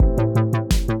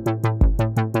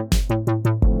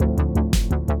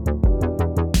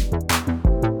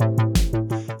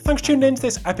Thanks for tuning in to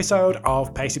this episode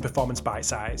of Pacey Performance Bite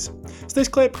Size. So this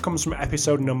clip comes from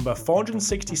episode number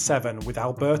 467 with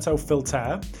Alberto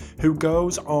Filter, who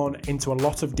goes on into a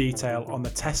lot of detail on the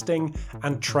testing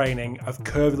and training of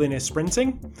curvilinear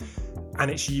sprinting and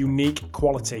its unique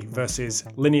quality versus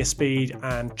linear speed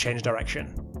and change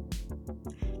direction.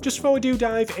 Just before we do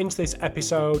dive into this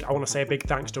episode, I want to say a big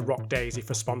thanks to Rock Daisy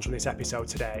for sponsoring this episode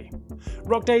today.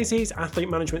 Rock Daisy's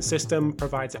athlete management system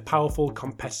provides a powerful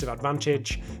competitive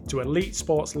advantage to elite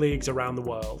sports leagues around the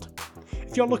world.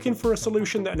 If you're looking for a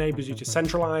solution that enables you to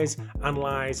centralize,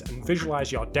 analyze, and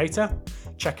visualize your data,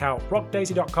 check out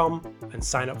rockdaisy.com and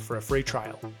sign up for a free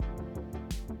trial.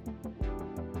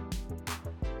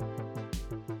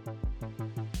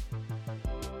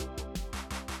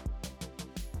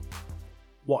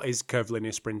 What is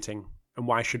curvilinear sprinting, and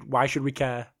why should we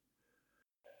care?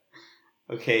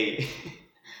 Okay,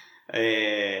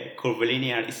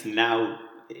 curvilinear is now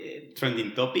a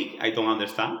trending topic. I don't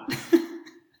understand,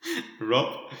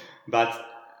 Rob, but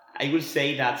I will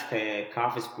say that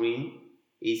curve sprint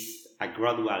is a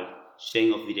gradual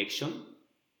change of direction,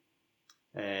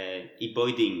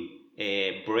 avoiding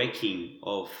breaking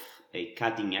of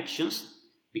cutting actions,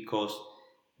 because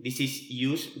this is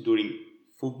used during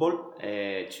football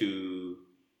to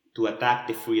attack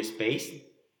the free space,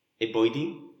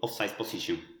 avoiding offside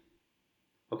position.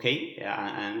 Okay,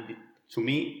 and to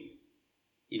me,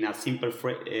 in a simple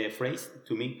phrase,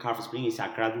 to me, curve sprint is a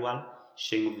gradual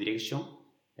change of direction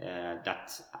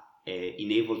that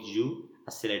enables you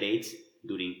accelerate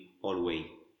during all way.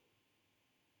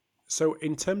 So,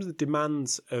 in terms of the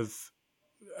demands of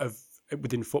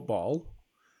within football,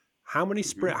 how many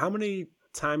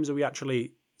times are we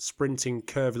actually sprinting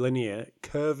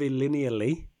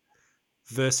curvilinearly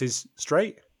versus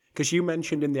straight? Because you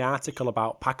mentioned in the article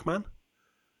about Pac-Man.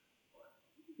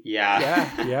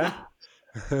 Yeah.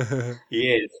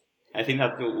 Yes, I think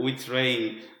that we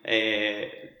train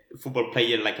football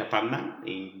player like a Pac-Man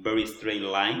in very straight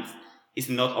lines. It's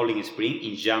not only in sprint,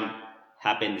 in jump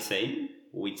happen the same.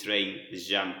 We train the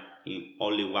jump in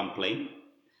only one plane,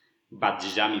 but the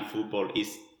jump in football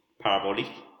is parabolic.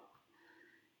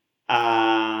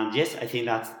 Yes, I think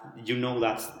that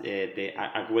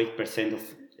a great percent of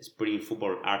sprint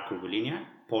football are curvilinear.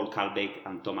 Paul Calbeck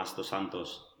and Thomas Dos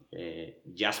Santos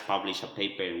just published a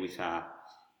paper with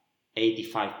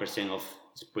 85% of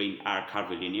sprint are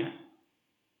curvilinear.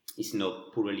 It's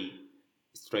not purely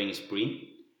straight sprint,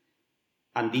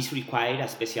 and this requires a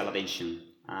special attention,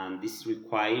 and this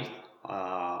requires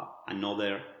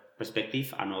another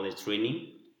perspective, another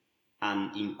training,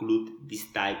 and include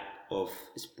this type of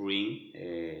sprint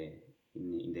in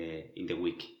the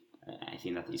week. I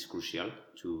think that is crucial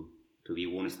to be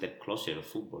one step closer to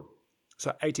football.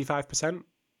 So 85%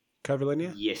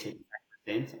 curvilinear? Yes,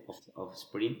 85% of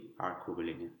sprint are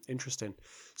curvilinear. Interesting.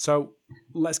 So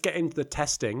let's get into the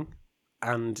testing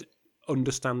and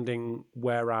understanding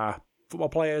where our football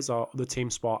players or other team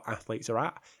sport athletes are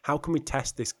at. How can we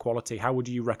test this quality? How would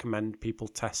you recommend people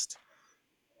test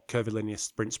curvilinear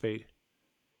sprint speed?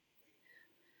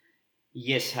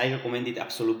 Yes, I recommend it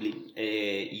absolutely.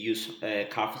 Use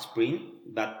curve sprint,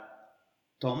 but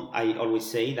Tom, I always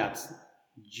say that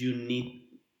you need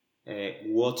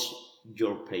watch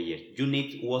your player. You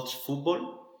need watch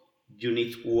football. You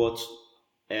need watch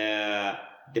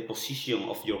the position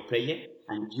of your player,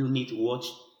 and you need watch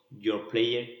your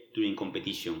player during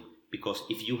competition. Because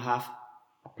if you have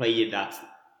a player that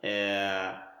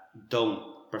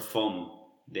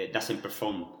doesn't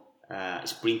perform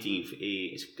sprinting,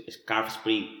 curve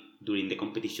sprint during the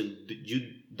competition, you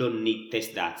don't need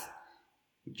test that.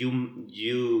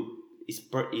 It's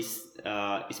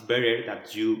better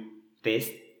that you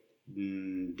test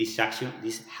these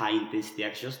high intensity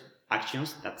actions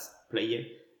that player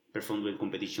perform during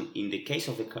competition. In the case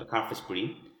of the curve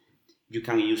sprint, you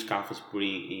can use curve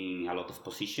sprint in a lot of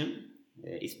position.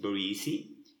 It's very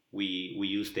easy. We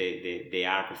use the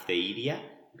arc of the area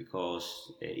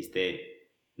because it's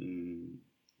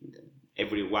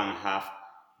everyone have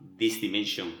this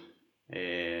dimension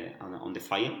on the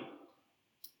file.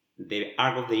 The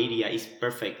arc of the area is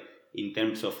perfect in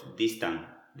terms of distance.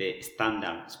 The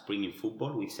standard sprint in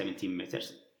football with 17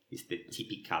 meters is the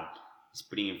typical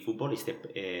sprint in football. It's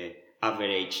the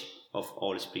average of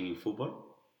all sprint in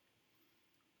football.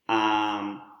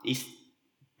 It's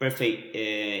perfect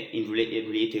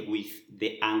related with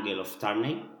the angle of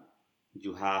turning.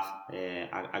 You have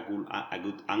a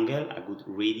good angle, a good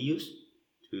radius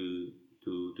to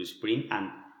sprint, and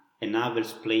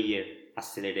enables player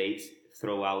accelerates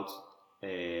throughout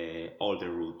all the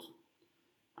route.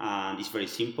 And it's very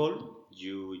simple.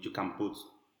 You can put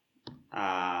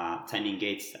timing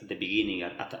gates at the beginning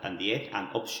and the end, and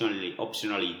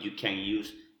optionally you can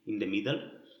use in the middle.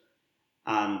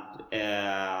 And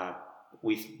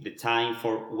with the time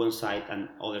for one side and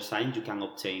other side, you can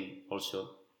obtain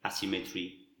also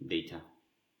asymmetry data.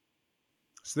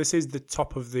 So this is the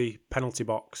top of the penalty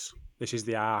box. This is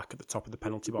the arc at the top of the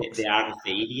penalty box. The arc of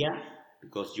the area,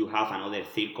 because you have another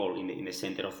circle in the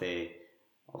center of the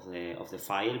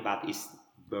file, but it's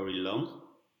very long,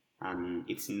 and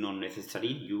it's not necessary.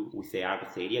 You with the arc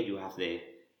of the area, you have the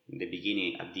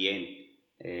beginning at the end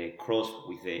cross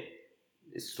with the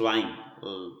straight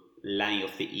line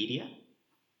of the area.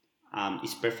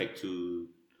 It's perfect to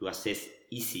assess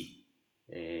easy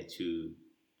to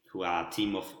a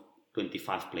team of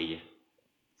 25 players.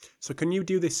 So can you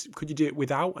do this? Could you do it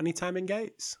without any timing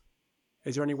gates?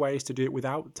 Is there any ways to do it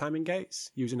without timing gates?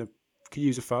 Could you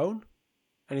use a phone?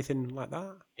 Anything like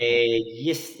that?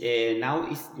 Yes. Now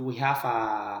we have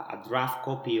a draft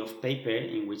copy of paper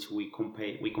in which we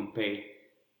compare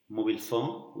mobile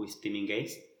phone with timing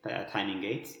gates,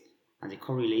 and the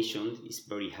correlation is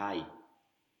very high.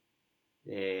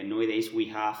 Nowadays we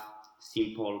have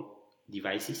simple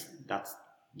devices that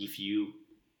give you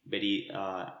very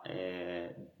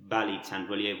valid and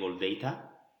reliable data,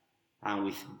 and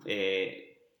with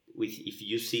if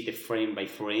you see the frame by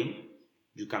frame,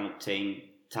 you can obtain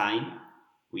time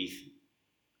with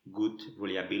good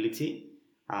reliability,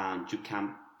 and you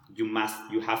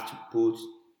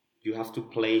have to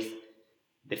place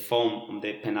the phone on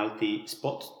the penalty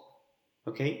spot,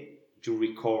 okay, to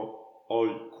record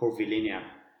all curvilinear,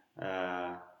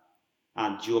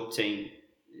 and you obtain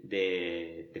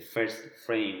the first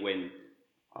frame when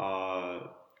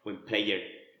player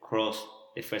cross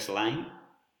the first line,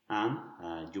 and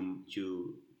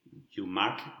you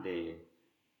mark the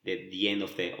end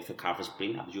of the curve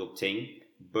sprint, and you obtain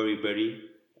very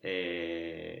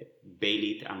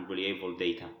valid and reliable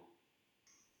data.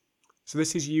 So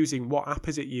this is using, what app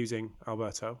is it using,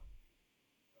 Alberto?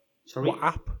 Sorry? What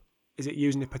app? Is it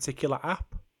using a particular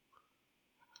app?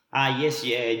 Yes,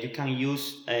 yeah, you can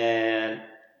use the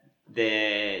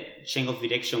Chain of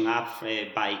Direction app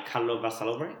by Carlo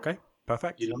Basalover. Okay,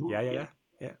 perfect. You know? Yeah.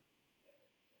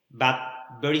 But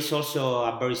there is also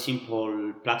a very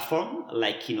simple platform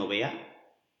like Kinovea.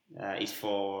 It's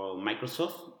for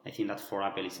Microsoft. I think that for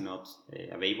Apple is not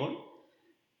available.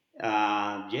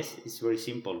 Yes, it's very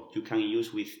simple. You can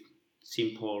use with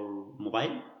simple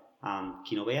mobile and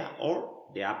Kinovea or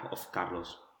the app of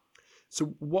Carlos.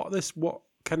 So what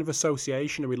kind of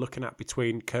association are we looking at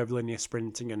between curvilinear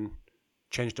sprinting and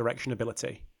change direction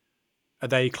ability? Are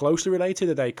they closely related?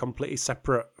 Are they completely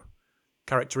separate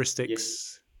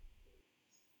characteristics?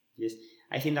 Yes,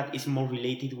 I think that is more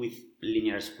related with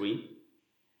linear sprint.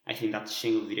 I think that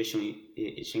chain of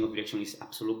direction is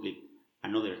absolutely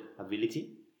another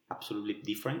ability, absolutely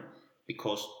different,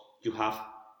 because you have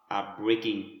a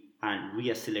braking and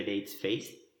reaccelerate phase,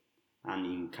 and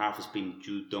in curve sprint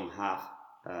you don't have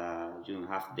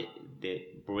the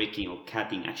braking or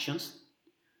cutting actions.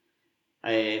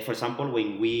 For example,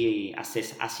 when we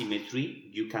assess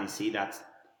asymmetry, you can see that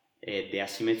the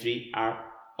asymmetry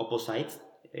are opposites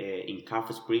in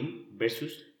curve sprint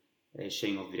versus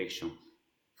chain of direction.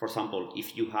 For example,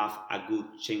 if you have a good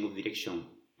chain of direction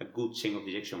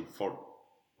for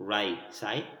right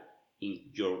side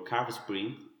in your curve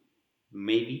sprint,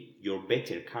 maybe your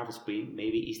better curve sprint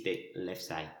maybe is the left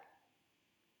side,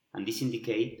 and this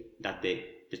indicates that the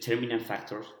determinant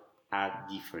factors are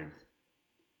different.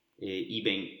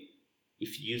 Even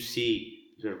if you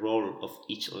see the role of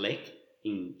each leg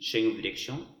in chain of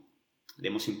direction, the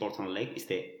most important leg is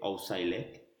the outside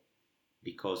leg,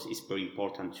 because it's very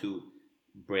important to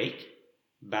brake.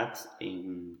 But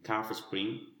in curve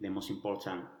sprint, the most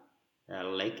important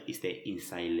leg is the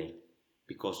inside leg,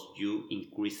 because you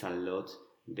increase a lot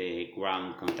the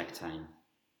ground contact time.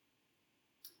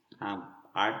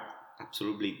 Are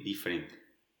absolutely different.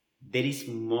 There is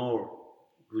more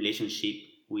relationship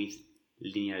with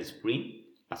linear sprint,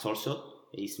 but also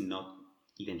it's not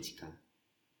identical.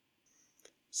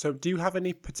 So do you have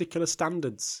any particular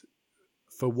standards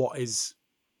for what is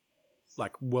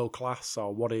like world class,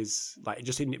 or what is like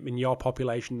just in your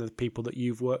population, the people that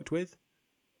you've worked with?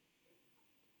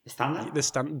 Standard?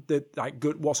 Like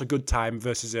good. What's a good time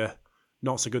versus a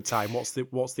not so good time? What's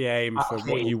the aim for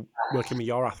what you working with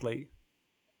your athlete?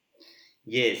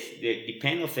 Yes,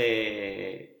 depend of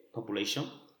the population,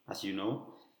 as you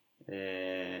know,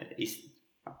 is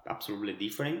absolutely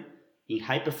different. In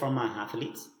high performance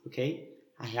athletes, okay,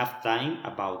 I have time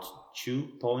about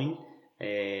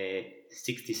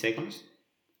 2.60 seconds.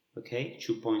 Okay,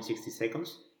 2.60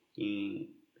 seconds in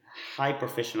high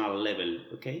professional level,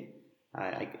 okay?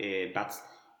 But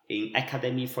in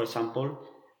academy, for example,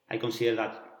 I consider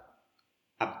that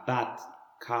a bad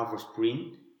carve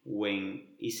sprint when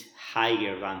it's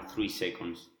higher than 3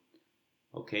 seconds,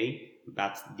 okay?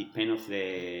 But depend of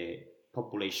the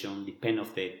population, depend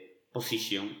of the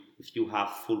position. If you have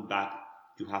full back,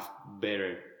 you have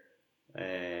better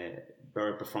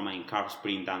performance in carve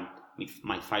sprint than with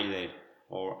my fielder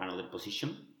or another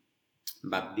position.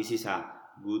 But this is a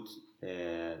good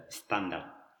standard.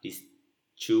 This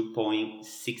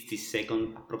 2.60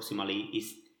 seconds approximately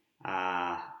is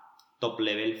a top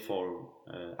level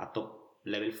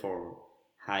for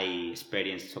high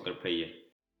experienced soccer player.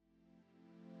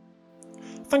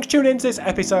 Thanks for tuning into this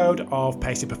episode of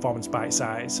Pacey Performance Bite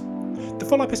Size. The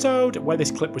full episode, where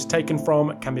this clip was taken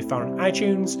from, can be found on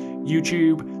iTunes,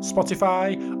 YouTube,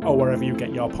 Spotify, or wherever you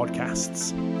get your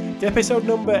podcasts. The episode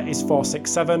number is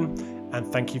 467, and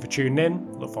thank you for tuning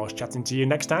in. Look forward to chatting to you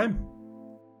next time.